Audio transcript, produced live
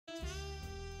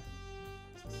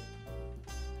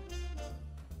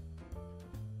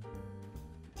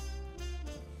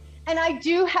And I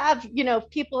do have, you know,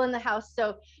 people in the house.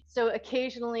 So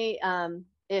occasionally,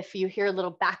 if you hear a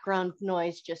little background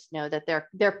noise, just know that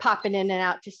they're popping in and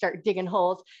out to start digging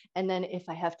holes. And then if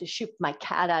I have to shoot my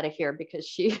cat out of here because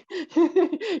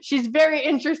she's very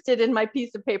interested in my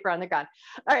piece of paper on the ground.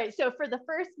 All right, so for the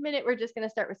first minute, we're just going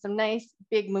to start with some nice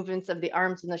big movements of the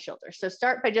arms and the shoulders. So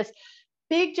start by just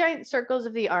big giant circles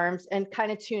of the arms and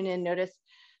kind of tune in. Notice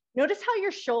how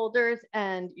your shoulders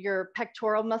and your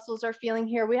pectoral muscles are feeling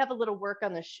here. We have a little work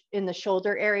on in the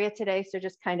shoulder area today. So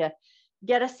just kind of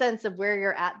get a sense of where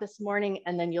you're at this morning,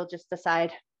 and then you'll just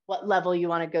decide what level you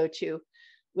want to go to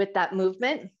with that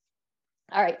movement.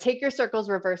 All right, take your circles,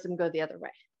 reverse them, go the other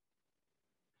way.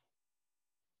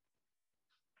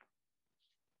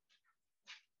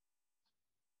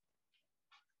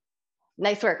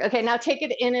 Nice work. Okay, now take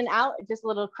it in and out, just a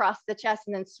little across the chest,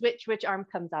 and then switch which arm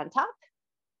comes on top.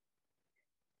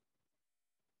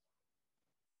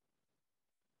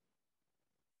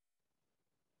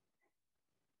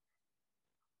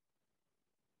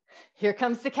 Here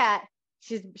comes the cat.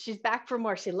 She's back for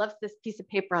more. She loves this piece of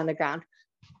paper on the ground.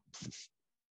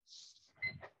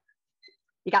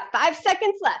 You got 5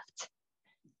 seconds left.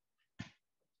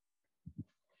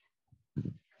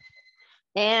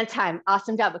 And time.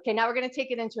 Awesome job. Okay, now we're going to take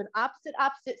it into an opposite,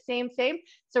 same.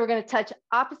 So we're going to touch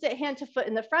opposite hand to foot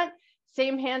in the front,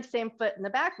 same hand, same foot in the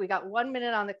back. We got 1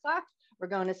 minute on the clock. We're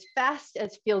going as fast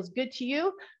as feels good to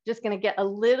you. Just going to get a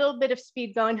little bit of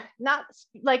speed going, not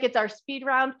like it's our speed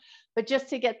round, but just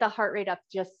to get the heart rate up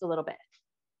just a little bit.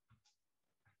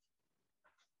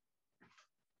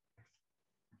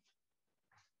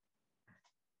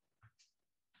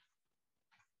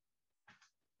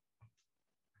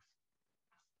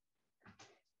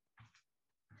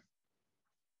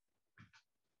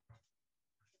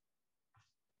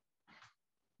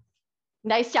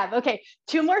 Nice job. Okay,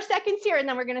 2 more seconds here, and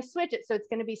then we're going to switch it. So it's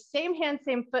going to be same hand,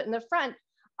 same foot in the front,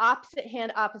 opposite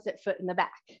hand, opposite foot in the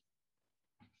back.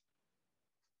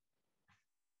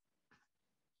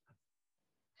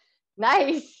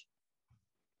 Nice.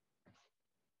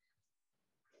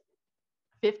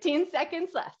 15 seconds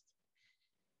left.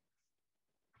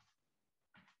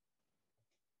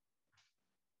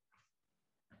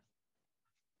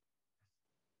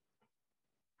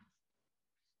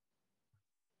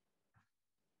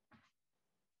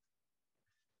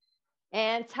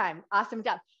 And time. Awesome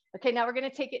job. Okay, now we're going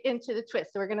to take it into the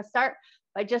twist. So we're going to start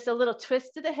by just a little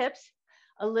twist to the hips,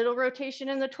 a little rotation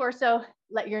in the torso.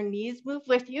 Let your knees move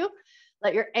with you.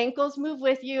 Let your ankles move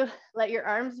with you. Let your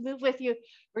arms move with you.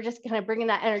 We're just kind of bringing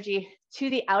that energy to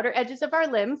the outer edges of our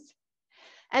limbs.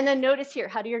 And then notice here,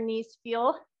 how do your knees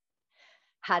feel?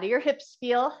 How do your hips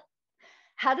feel?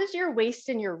 How does your waist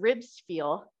and your ribs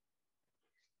feel?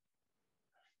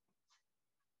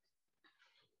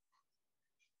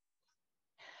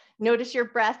 Notice your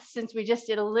breath, since we just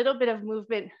did a little bit of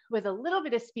movement with a little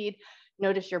bit of speed.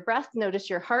 Notice your breath, notice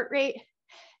your heart rate,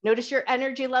 notice your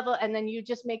energy level, and then you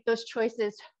just make those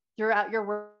choices throughout your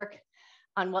work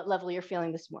on what level you're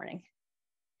feeling this morning.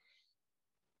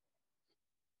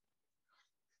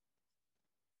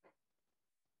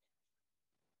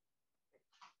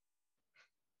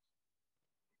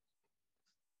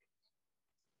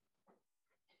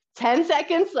 Ten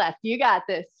seconds left. You got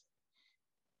this.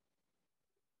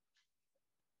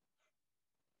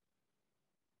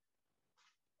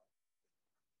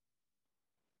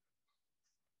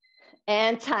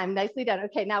 And time. Nicely done.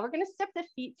 Okay, now we're going to step the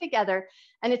feet together,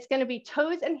 and it's going to be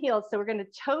toes and heels. So we're going to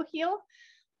toe heel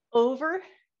over.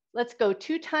 Let's go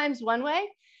 2 times one way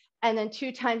and then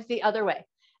 2 times the other way.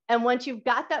 And once you've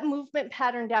got that movement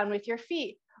pattern down with your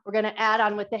feet, we're going to add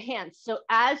on with the hands. So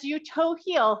as you toe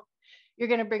heel, you're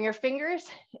going to bring your fingers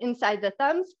inside the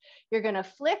thumbs. You're going to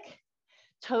flick,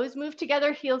 toes move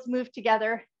together, heels move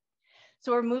together.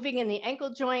 So we're moving in the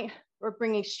ankle joint. We're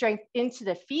bringing strength into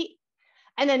the feet.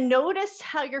 And then notice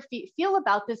how your feet feel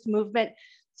about this movement.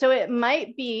 So it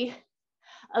might be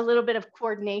a little bit of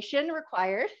coordination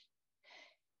required,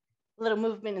 a little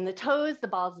movement in the toes, the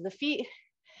balls of the feet,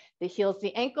 the heels,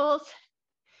 the ankles.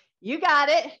 You got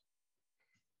it.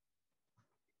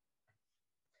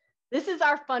 This is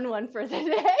our fun one for the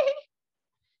day.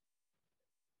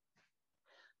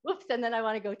 Whoops, and then I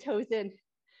want to go toes in.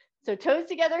 So toes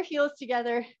together, heels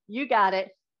together. You got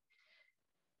it.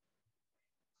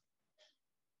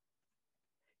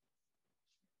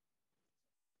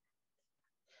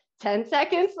 Ten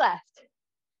seconds left.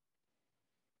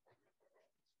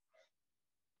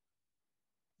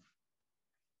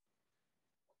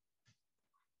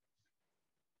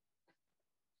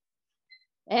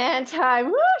 And time.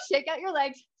 Woo, shake out your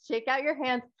legs, shake out your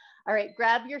hands. All right,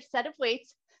 grab your set of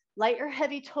weights, light or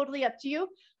heavy, totally up to you.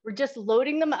 We're just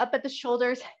loading them up at the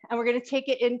shoulders, and we're gonna take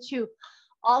it into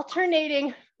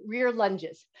alternating rear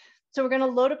lunges. So we're gonna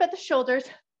load up at the shoulders,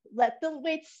 let the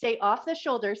weight stay off the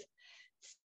shoulders,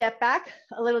 step back,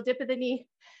 a little dip of the knee,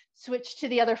 switch to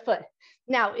the other foot.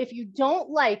 Now, if you don't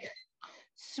like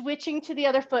switching to the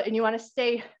other foot and you wanna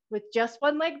stay with just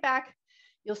one leg back,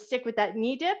 you'll stick with that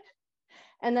knee dip,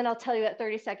 and then I'll tell you at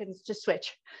 30 seconds to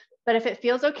switch. But if it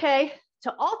feels okay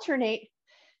to alternate,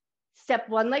 step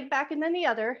one leg back and then the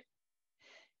other,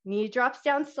 knee drops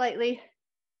down slightly.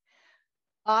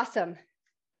 Awesome.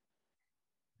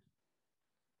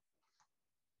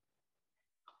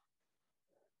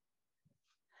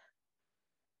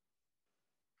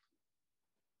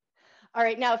 All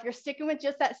right, now if you're sticking with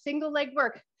just that single leg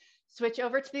work, switch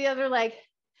over to the other leg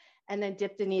and then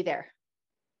dip the knee there.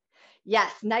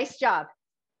 Yes, nice job.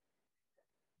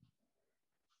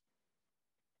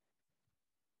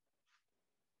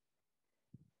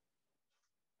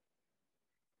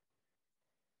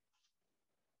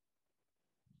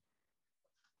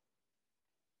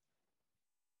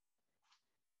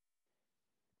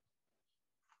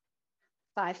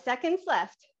 Five seconds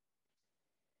left.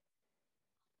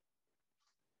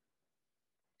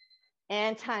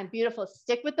 And time, beautiful.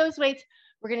 Stick with those weights.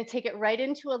 We're gonna take it right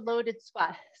into a loaded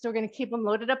squat. So we're gonna keep them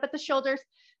loaded up at the shoulders,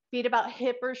 feet about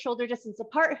hip or shoulder distance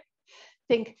apart.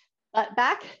 Think butt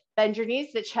back, bend your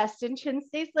knees, the chest and chin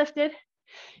stays lifted.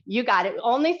 You got it.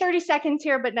 Only 30 seconds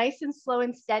here, but nice and slow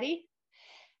and steady.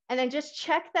 And then just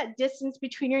check that distance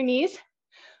between your knees.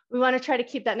 We wanna try to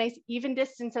keep that nice even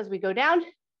distance as we go down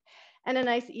and a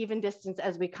nice even distance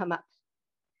as we come up.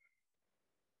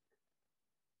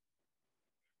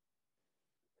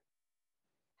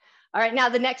 All right, now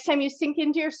the next time you sink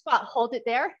into your squat, hold it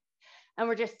there, and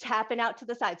we're just tapping out to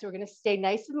the side. So we're gonna stay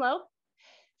nice and low.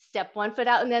 Step one foot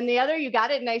out and then the other. You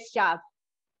got it, nice job.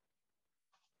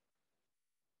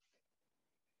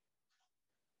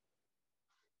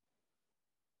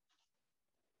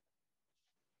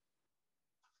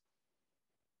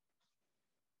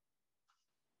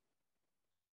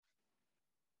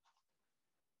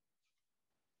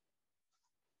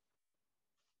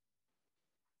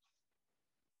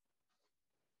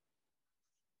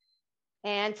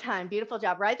 And time, beautiful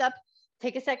job. Rise up,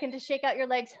 take a second to shake out your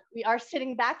legs. We are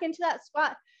sitting back into that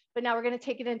squat, but now we're gonna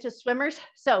take it into swimmers.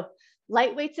 So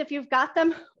light weights if you've got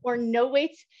them, or no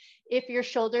weights if your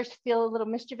shoulders feel a little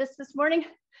mischievous this morning.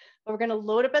 But we're gonna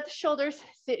load up at the shoulders,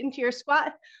 sit into your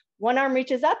squat. One arm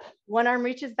reaches up, one arm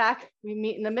reaches back. We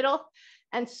meet in the middle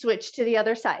and switch to the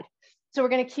other side. So we're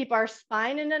gonna keep our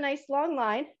spine in a nice long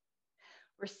line.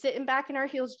 We're sitting back in our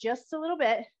heels just a little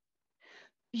bit.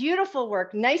 Beautiful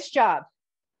work, nice job.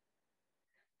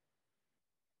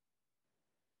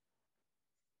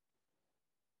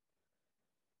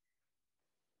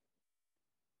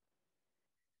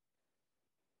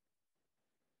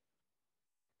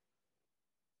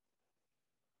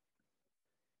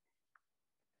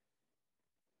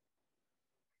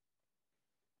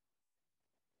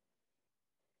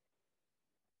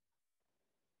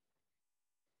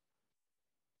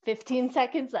 Fifteen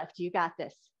seconds left, you got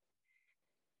this.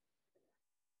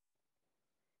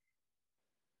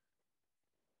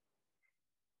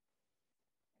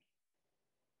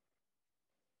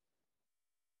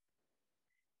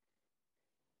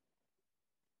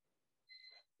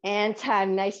 And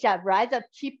time, nice job. Rise up,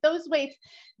 keep those weights.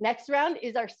 Next round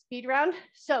is our speed round.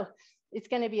 So it's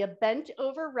gonna be a bent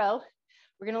over row.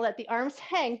 We're gonna let the arms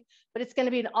hang, but it's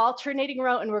gonna be an alternating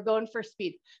row and we're going for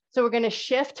speed. So we're gonna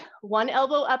shift one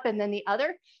elbow up and then the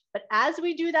other. But as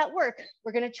we do that work,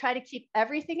 we're gonna try to keep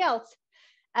everything else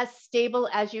as stable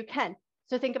as you can.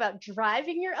 So think about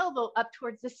driving your elbow up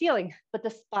towards the ceiling, but the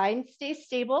spine stays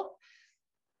stable.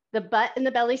 The butt and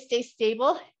the belly stay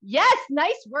stable. Yes,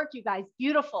 nice work, you guys.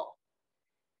 Beautiful.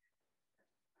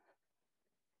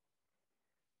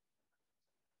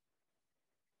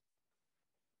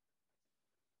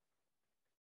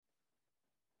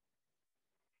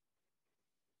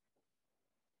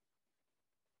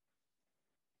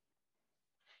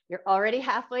 You're already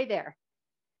halfway there.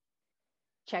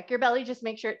 Check your belly, just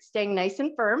make sure it's staying nice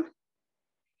and firm.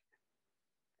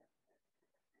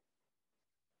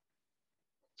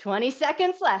 20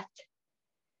 seconds left.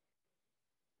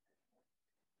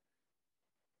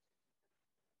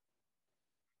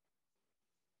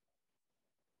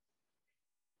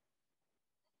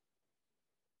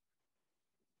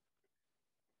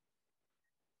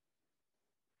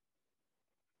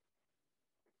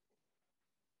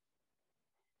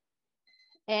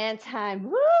 And time.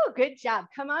 Woo, good job.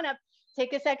 Come on up.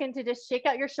 Take a second to just shake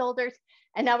out your shoulders.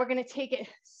 And now we're gonna take it,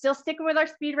 still sticking with our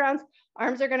speed rounds.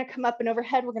 Arms are gonna come up and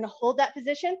overhead. We're gonna hold that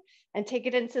position and take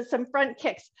it into some front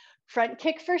kicks. Front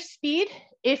kick for speed,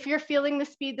 if you're feeling the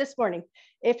speed this morning.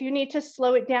 If you need to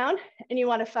slow it down and you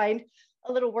wanna find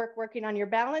a little working on your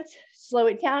balance, slow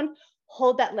it down,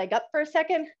 hold that leg up for a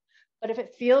second. But if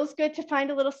it feels good to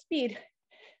find a little speed,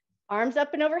 arms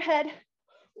up and overhead,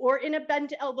 or in a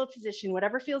bent elbow position,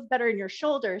 whatever feels better in your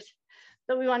shoulders.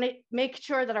 But we want to make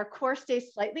sure that our core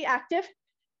stays slightly active,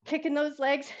 kicking those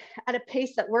legs at a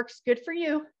pace that works good for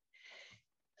you.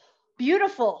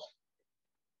 Beautiful.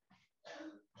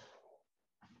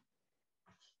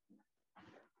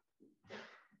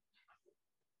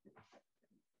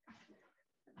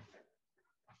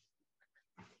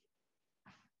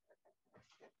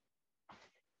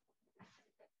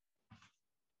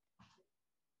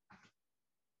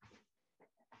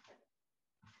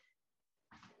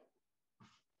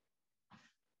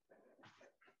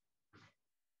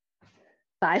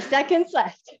 Five seconds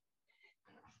left.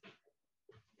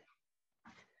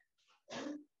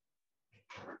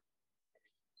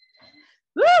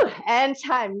 Woo, and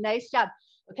time, nice job.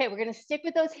 Okay, we're gonna stick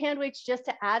with those hand weights just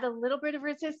to add a little bit of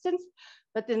resistance,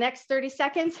 but the next 30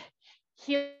 seconds,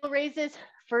 heel raises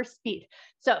for speed.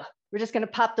 So we're just gonna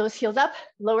pop those heels up,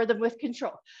 lower them with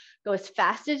control. Go as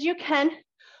fast as you can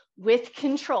with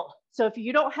control. So if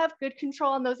you don't have good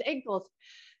control on those ankles,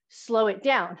 slow it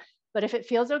down. But if it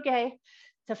feels okay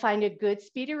to find a good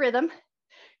speedy rhythm,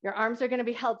 your arms are gonna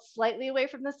be held slightly away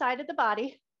from the side of the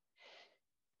body.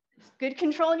 Good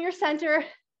control in your center,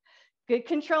 good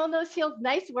control in those heels,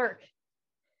 nice work.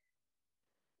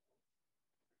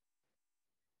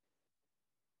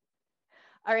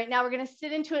 All right, now we're gonna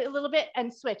sit into it a little bit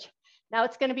and switch. Now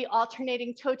it's gonna be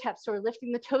alternating toe taps. So we're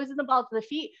lifting the toes and the balls of the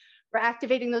feet. We're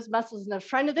activating those muscles in the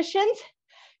front of the shins.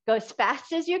 Go as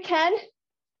fast as you can.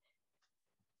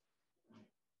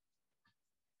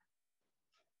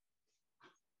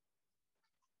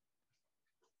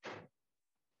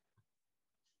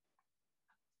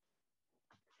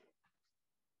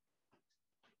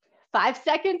 Five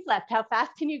seconds left. How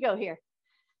fast can you go here?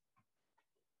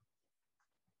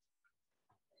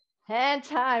 And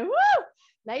time. Woo!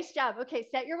 Nice job. Okay,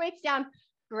 set your weights down.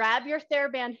 Grab your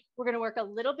Theraband. We're going to work a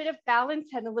little bit of balance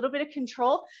and a little bit of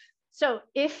control. So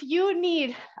if you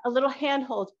need a little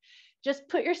handhold, just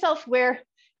put yourself where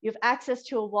you have access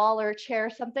to a wall or a chair or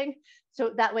something.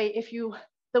 So that way,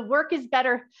 the work is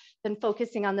better than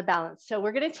focusing on the balance. So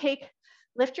we're going to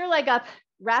lift your leg up,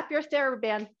 wrap your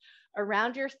Theraband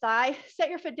around your thigh, set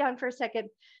your foot down for a second.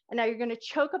 And now you're going to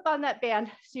choke up on that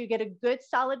band so you get a good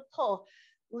solid pull.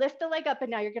 Lift the leg up, and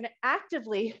now you're going to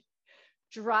actively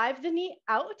drive the knee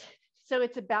out. So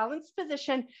it's a balanced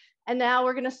position. And now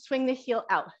we're going to swing the heel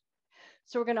out.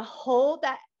 So we're going to hold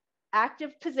that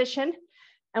active position,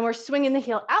 and we're swinging the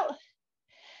heel out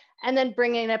and then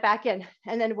bringing it back in.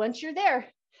 And then once you're there,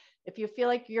 if you feel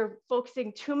like you're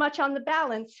focusing too much on the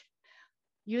balance,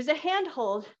 use a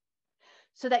handhold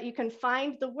so that you can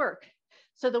find the work.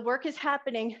 So the work is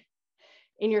happening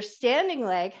in your standing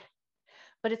leg,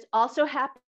 but it's also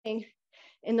happening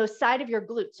in those side of your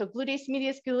glutes. So gluteus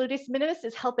medius, gluteus minimus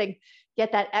is helping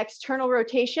get that external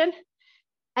rotation.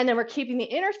 And then we're keeping the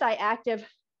inner thigh active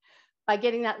by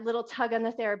getting that little tug on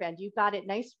the Theraband. You got it,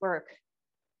 nice work.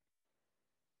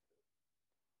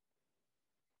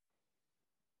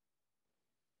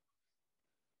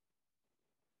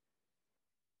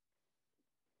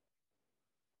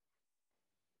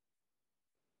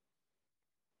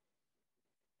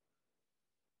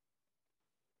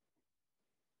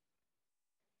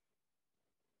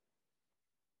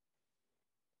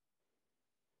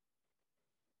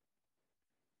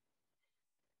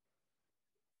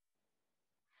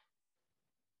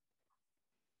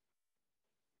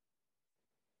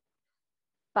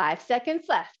 Five seconds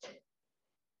left.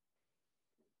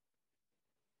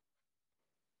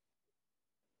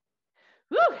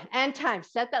 Woo, and time.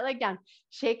 Set that leg down.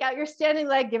 Shake out your standing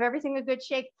leg. Give everything a good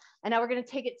shake. And now we're going to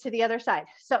take it to the other side.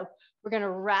 So we're going to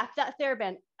wrap that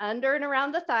Theraband under and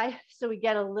around the thigh so we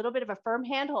get a little bit of a firm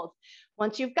handhold.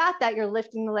 Once you've got that, you're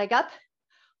lifting the leg up,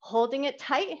 holding it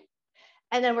tight,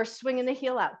 and then we're swinging the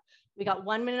heel out. We got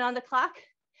 1 minute on the clock.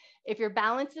 If your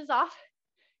balance is off,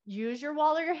 use your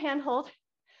wall or your handhold.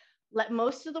 Let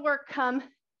most of the work come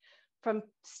from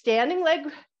standing leg,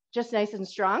 just nice and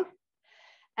strong.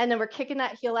 And then we're kicking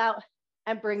that heel out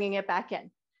and bringing it back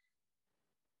in.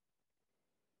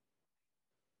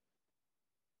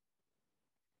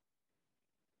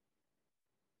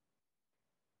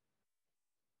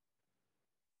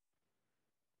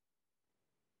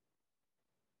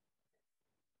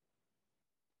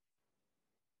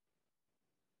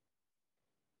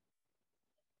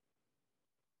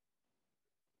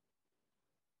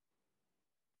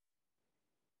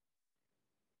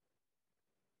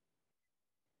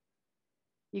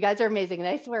 You guys are amazing.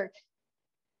 Nice work.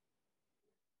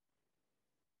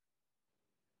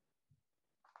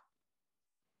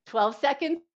 "12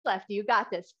 seconds left. You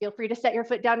got this. Feel free to set your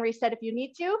foot down, reset if you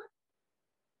need to.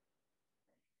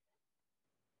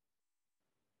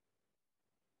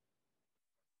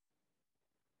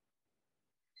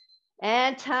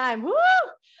 And time. Woo!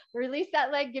 Release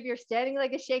that leg, give your standing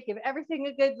leg a shake, give everything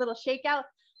a good little shake out.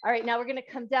 All right, now we're gonna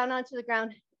come down onto the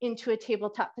ground into a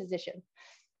tabletop position.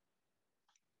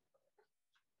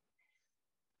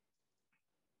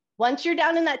 Once you're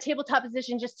down in that tabletop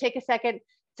position, just take a second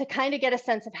to kind of get a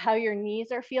sense of how your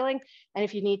knees are feeling. And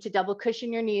if you need to double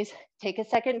cushion your knees, take a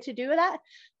second to do that.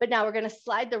 But now we're gonna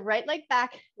slide the right leg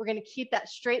back. We're gonna keep that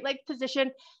straight leg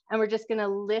position, and we're just gonna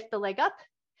lift the leg up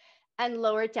and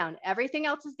lower it down. Everything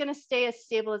else is gonna stay as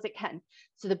stable as it can.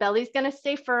 So the belly's gonna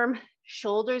stay firm,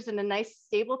 shoulders in a nice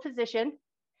stable position.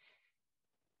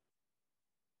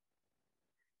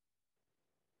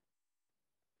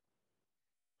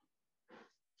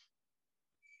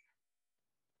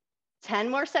 Ten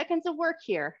more seconds of work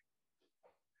here.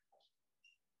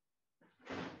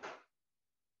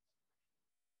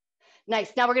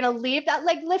 Nice. Now we're going to leave that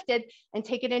leg lifted and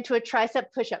take it into a tricep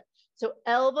push-up. So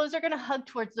elbows are going to hug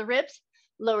towards the ribs.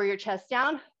 Lower your chest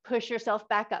down, push yourself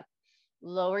back up.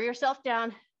 Lower yourself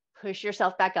down, push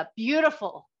yourself back up.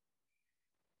 Beautiful.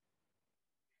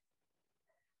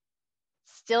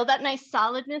 Still that nice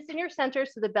solidness in your center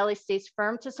so the belly stays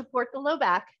firm to support the low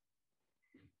back.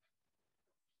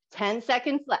 10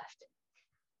 seconds left.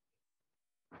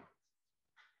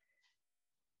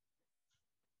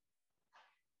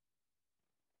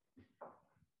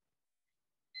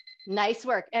 Nice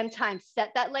work, and time.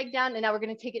 Set that leg down, and now we're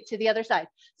gonna take it to the other side.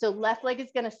 So left leg is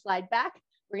gonna slide back.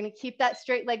 We're gonna keep that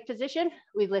straight leg position.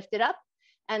 We lift it up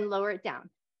and lower it down.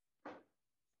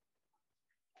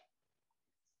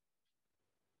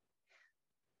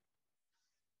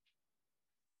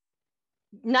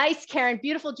 Nice, Karen.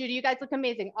 Beautiful, Judy. You guys look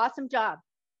amazing. Awesome job.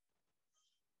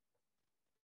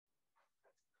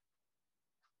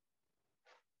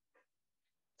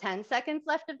 Ten seconds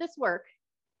left of this work.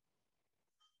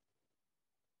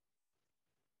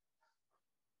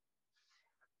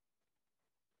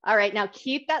 All right, now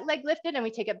keep that leg lifted and we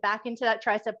take it back into that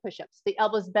tricep push-ups. The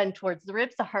elbows bend towards the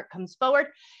ribs, the heart comes forward,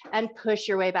 and push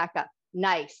your way back up.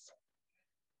 Nice.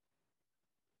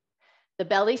 The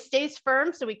belly stays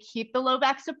firm, so we keep the low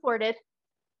back supported.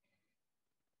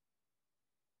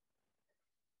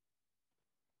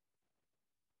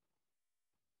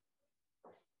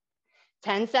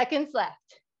 Ten seconds left.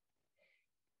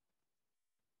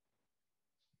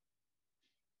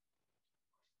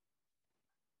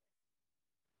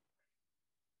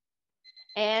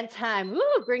 And time. Woo,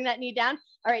 bring that knee down.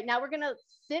 All right, now we're gonna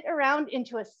sit around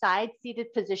into a side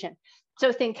seated position.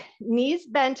 So think knees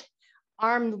bent,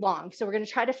 arm long. So we're gonna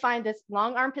try to find this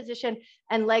long arm position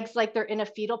and legs like they're in a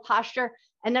fetal posture.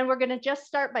 And then we're gonna just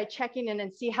start by checking in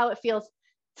and see how it feels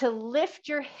to lift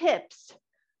your hips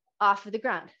off of the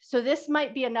ground. So this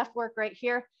might be enough work right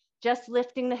here, just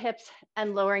lifting the hips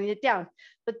and lowering it down.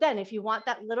 But then if you want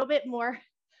that little bit more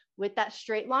with that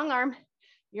straight long arm,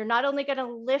 you're not only gonna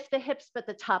lift the hips, but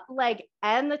the top leg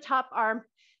and the top arm,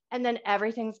 and then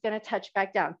everything's gonna touch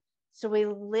back down. So we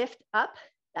lift up,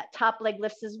 that top leg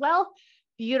lifts as well.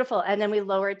 Beautiful, and then we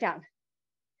lower it down.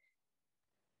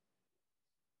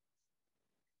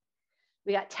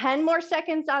 We got 10 more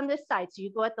seconds on this side. So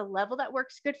you go at the level that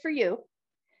works good for you.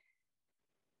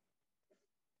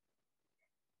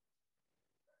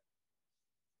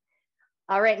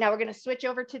 All right, now we're gonna switch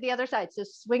over to the other side. So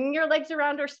swing your legs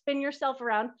around or spin yourself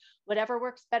around, whatever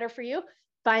works better for you.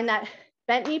 Find that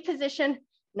bent knee position,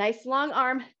 nice long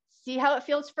arm. See how it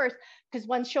feels first, because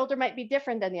one shoulder might be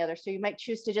different than the other. So you might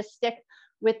choose to just stick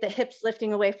with the hips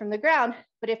lifting away from the ground.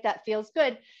 But if that feels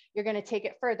good, you're gonna take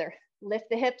it further. Lift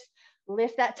the hips,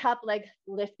 lift that top leg,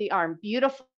 lift the arm.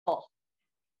 Beautiful.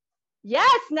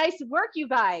 Yes, nice work, you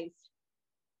guys.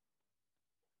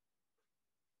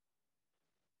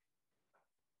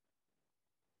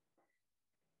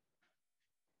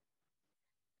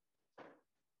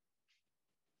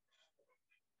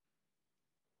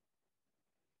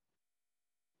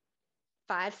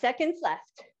 Five seconds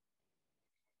left.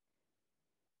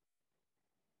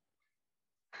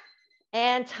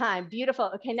 And time. Beautiful.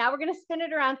 Okay, now we're going to spin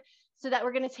it around so that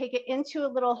we're going to take it into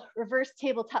a little reverse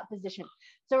tabletop position.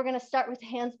 So we're going to start with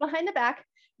hands behind the back.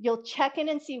 You'll check in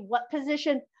and see what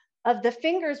position of the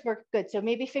fingers work good. So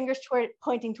maybe fingers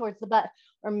pointing towards the butt,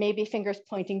 or maybe fingers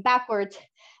pointing backwards.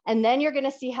 And then you're going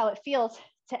to see how it feels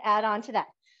to add on to that.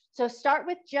 So start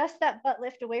with just that butt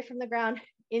lift away from the ground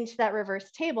into that reverse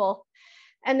table.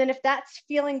 And then if that's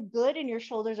feeling good and your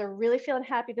shoulders are really feeling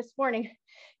happy this morning,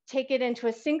 take it into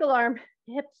a single arm,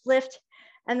 hips lift,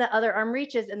 and the other arm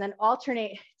reaches, and then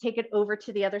alternate, take it over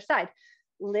to the other side.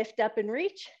 Lift up and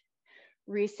reach,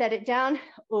 reset it down,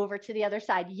 over to the other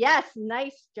side. Yes,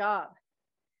 nice job.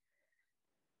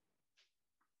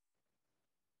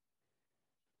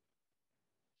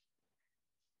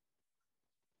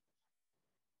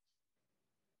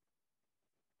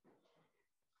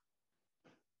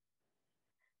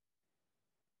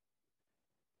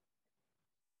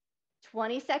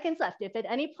 "20 seconds left. If at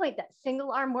any point that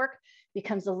single arm work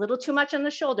becomes a little too much on the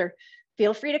shoulder,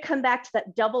 feel free to come back to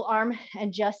that double arm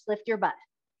and just lift your butt.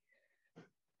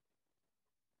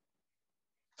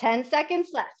 10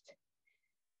 seconds left.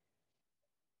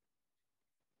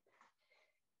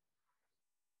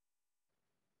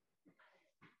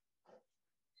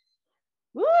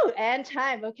 Woo, and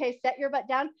time. Okay, set your butt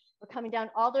down. We're coming down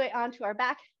all the way onto our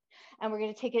back, and we're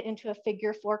gonna take it into a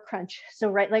figure 4 crunch. So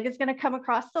right leg is gonna come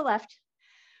across the left,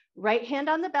 right hand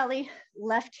on the belly,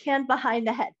 left hand behind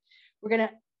the head. We're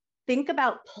gonna think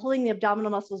about pulling the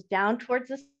abdominal muscles down towards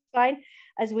the spine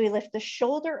as we lift the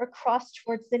shoulder across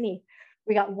towards the knee.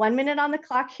 We got 1 minute on the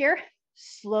clock here,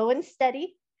 slow and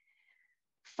steady.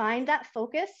 Find that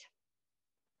focus.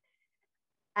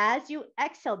 As you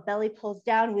exhale, belly pulls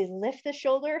down, we lift the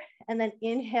shoulder, and then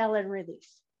inhale and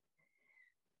release.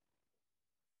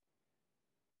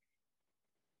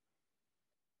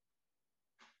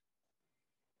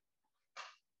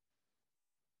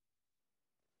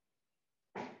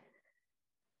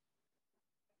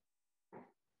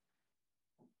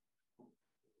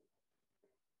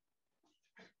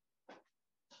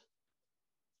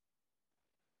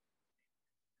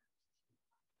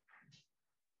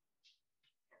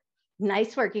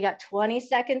 Nice work. You got 20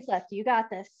 seconds left. You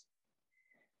got this.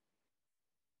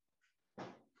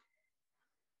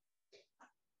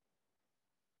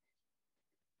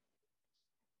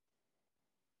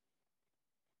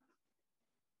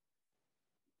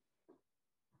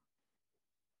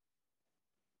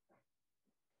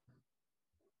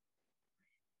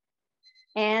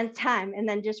 And time. And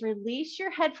then just release your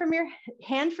head from your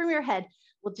hand from your head.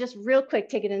 We'll just real quick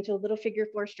take it into a little figure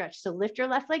 4 stretch. So lift your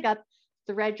left leg up,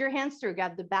 thread your hands through,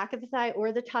 grab the back of the thigh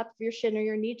or the top of your shin or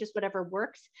your knee, just whatever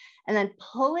works. And then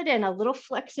pull it in, a little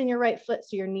flex in your right foot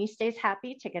so your knee stays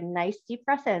happy. Take a nice deep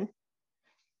breath in.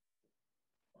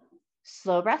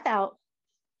 Slow breath out.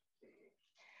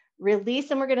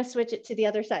 Release, and we're gonna switch it to the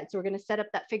other side. So we're gonna set up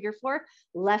that figure 4,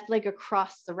 left leg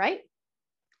across the right,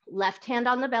 left hand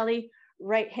on the belly,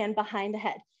 right hand behind the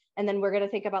head. And then we're gonna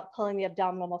think about pulling the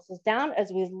abdominal muscles down as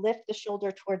we lift the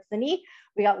shoulder towards the knee.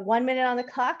 We got 1 minute on the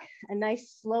clock, a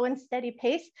nice slow and steady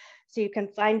pace so you can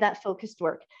find that focused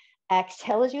work.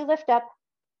 Exhale as you lift up,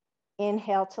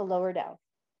 inhale to lower down.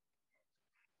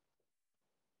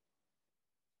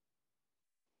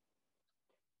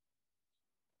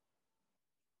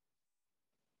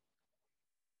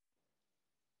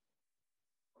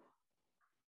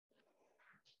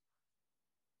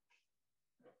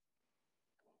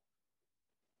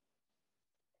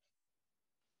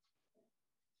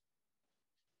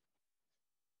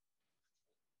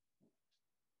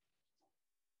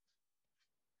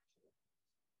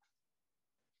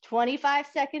 "25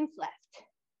 seconds left.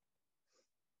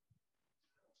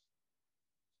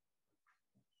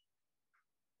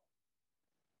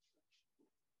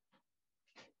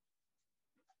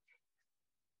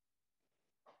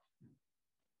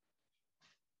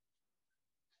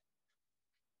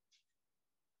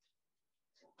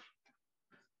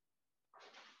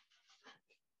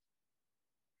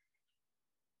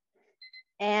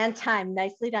 And time.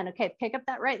 Nicely done. Okay, pick up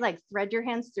that right leg, thread your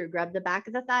hands through, grab the back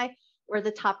of the thigh or the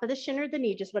top of the shin or the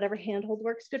knee, just whatever handhold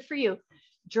works good for you.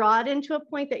 Draw it into a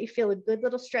point that you feel a good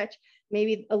little stretch,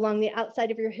 maybe along the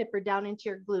outside of your hip or down into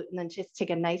your glute, and then just take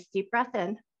a nice deep breath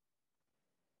in.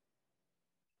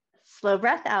 Slow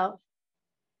breath out.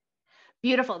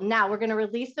 Beautiful. Now we're going to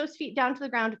release those feet down to the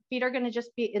ground. Feet are going to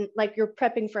just be in like you're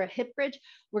prepping for a hip bridge.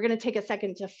 We're going to take a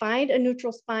second to find a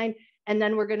neutral spine, and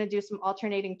then we're going to do some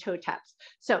alternating toe taps.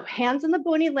 So hands on the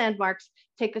bony landmarks,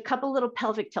 take a couple little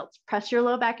pelvic tilts, press your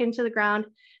low back into the ground,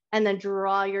 and then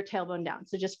draw your tailbone down.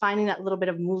 So just finding that little bit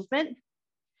of movement.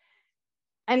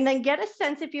 And then get a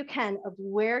sense, if you can, of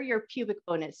where your pubic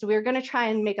bone is. So we're going to try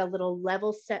and make a little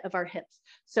level set of our hips.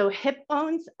 So hip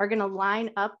bones are going to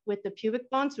line up with the pubic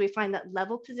bone. So we find that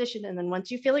level position. And then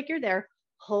once you feel like you're there,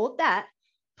 hold that.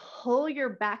 Pull your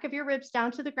back of your ribs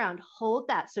down to the ground. Hold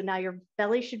that. So now your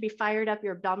belly should be fired up.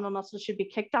 Your abdominal muscles should be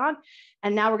kicked on.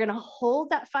 And now we're going to hold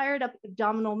that fired up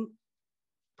abdominal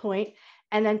point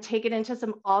and then take it into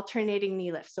some alternating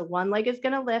knee lifts. So one leg is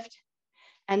going to lift.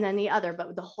 and then the other.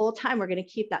 But the whole time we're going to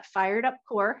keep that fired up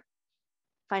core.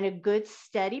 Find a good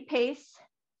steady pace.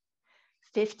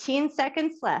 15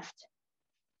 seconds left.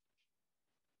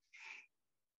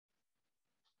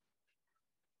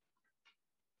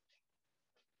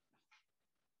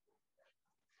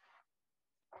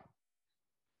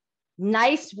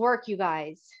 Nice work, you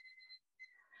guys.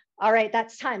 All right,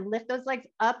 that's time. Lift those legs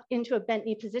up into a bent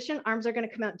knee position. Arms are going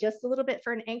to come out just a little bit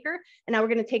for an anchor. And now we're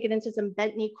going to take it into some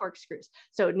bent knee corkscrews.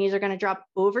 So knees are going to drop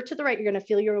over to the right. You're going to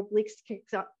feel your obliques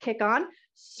kick on.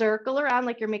 Circle around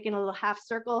like you're making a little half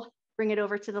circle. Bring it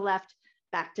over to the left,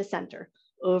 back to center.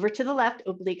 Over to the left,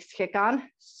 obliques kick on.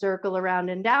 Circle around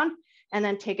and down. And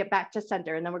then take it back to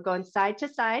center. And then we're going side to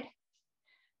side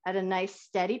at a nice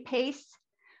steady pace.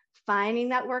 Finding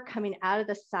that work coming out of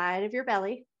the side of your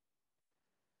belly.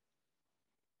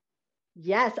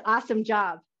 Yes, awesome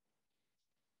job.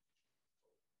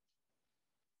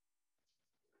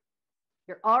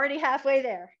 You're already halfway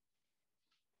there.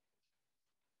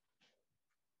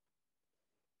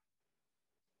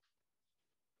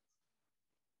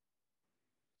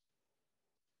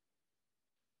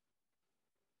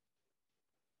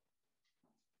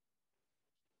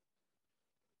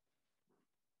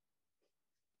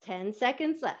 Ten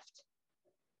seconds left.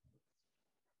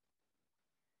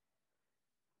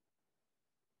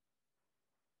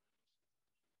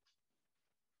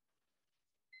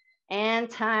 And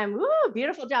time. Woo,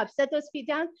 beautiful job. Set those feet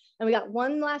down. And we got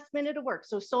one last minute of work.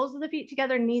 So soles of the feet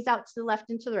together, knees out to the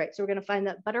left and to the right. So we're going to find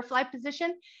that butterfly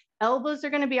position. Elbows are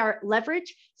going to be our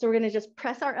leverage. So we're going to just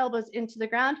press our elbows into the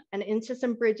ground and into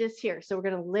some bridges here. So we're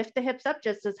going to lift the hips up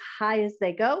just as high as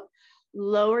they go.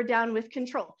 Lower down with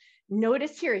control.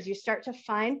 Notice here as you start to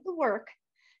find the work,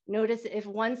 notice if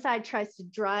one side tries to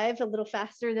drive a little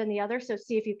faster than the other. So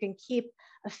see if you can keep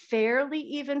a fairly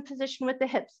even position with the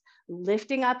hips,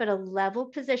 lifting up at a level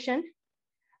position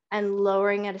and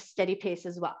lowering at a steady pace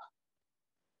as well.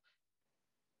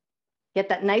 Get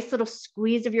that nice little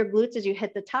squeeze of your glutes as you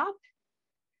hit the top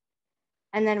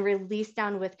and then release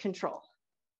down with control.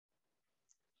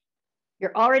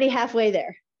 You're already halfway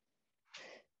there.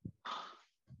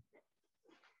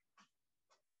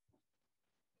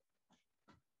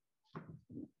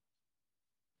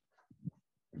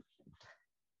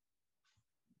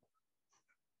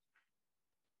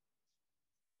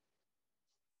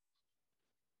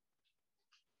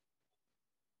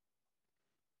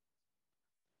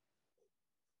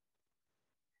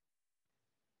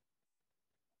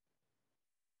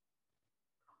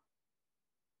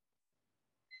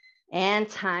 And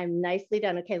time, nicely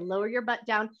done. Okay, lower your butt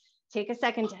down. Take a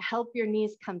second to help your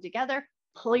knees come together.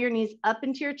 Pull your knees up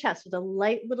into your chest with a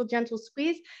light little gentle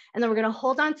squeeze. And then we're gonna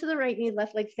hold on to the right knee.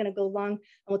 Left leg's gonna go long and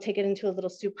we'll take it into a little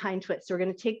supine twist. So we're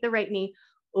gonna take the right knee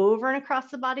over and across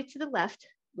the body to the left.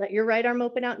 Let your right arm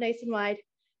open out nice and wide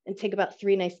and take about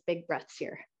 3 nice big breaths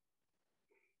here.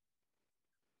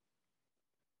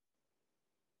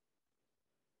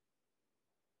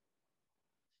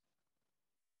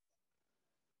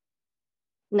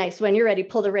 Nice, when you're ready,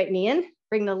 pull the right knee in,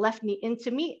 bring the left knee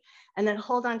into meet, and then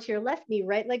hold on to your left knee.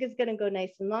 Right leg is gonna go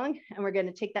nice and long, and we're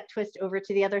gonna take that twist over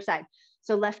to the other side.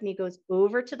 So left knee goes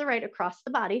over to the right across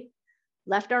the body,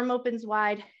 left arm opens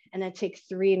wide, and then take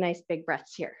 3 nice big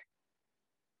breaths here.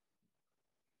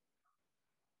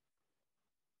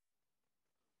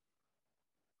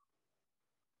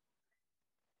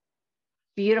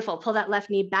 Beautiful, pull that left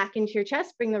knee back into your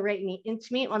chest, bring the right knee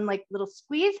into meet, one like little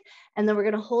squeeze, and then we're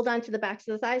gonna hold on to the backs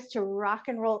of the thighs to rock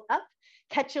and roll up,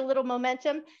 catch a little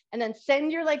momentum, and then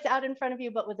send your legs out in front of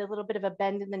you, but with a little bit of a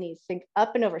bend in the knees. Think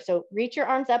up and over. So reach your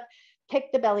arms up,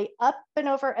 pick the belly up and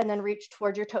over, and then reach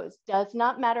towards your toes. Does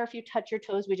not matter if you touch your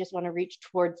toes, we just wanna reach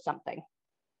towards something.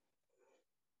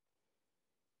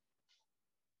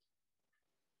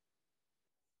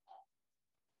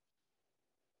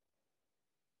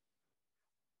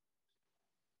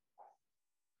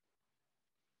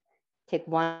 Take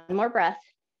one more breath.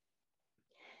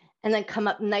 And then come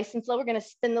up nice and slow. We're gonna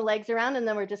spin the legs around and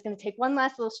then we're just gonna take one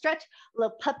last little stretch, a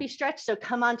little puppy stretch. So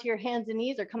come onto your hands and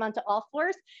knees or come onto all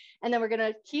fours. And then we're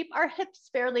gonna keep our hips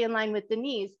fairly in line with the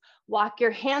knees. Walk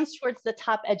your hands towards the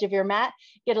top edge of your mat,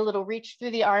 get a little reach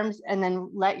through the arms and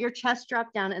then let your chest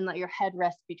drop down and let your head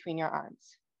rest between your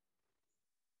arms.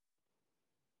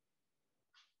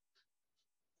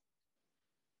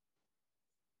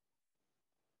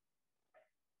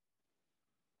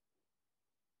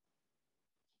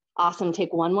 Awesome,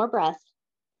 take one more breath.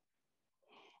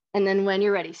 And then when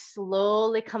you're ready,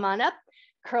 slowly come on up,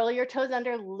 curl your toes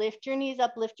under, lift your knees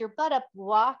up, lift your butt up,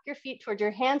 walk your feet towards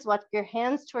your hands, walk your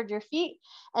hands towards your feet,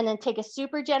 and then take a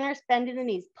super generous bend in the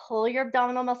knees. Pull your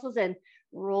abdominal muscles in,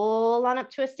 Roll on up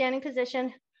to a standing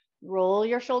position. Roll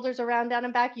your shoulders around, down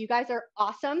and back. You guys are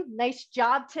awesome. Nice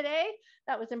job today.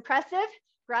 That was impressive.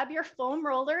 Grab your foam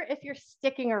roller if you're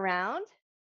sticking around.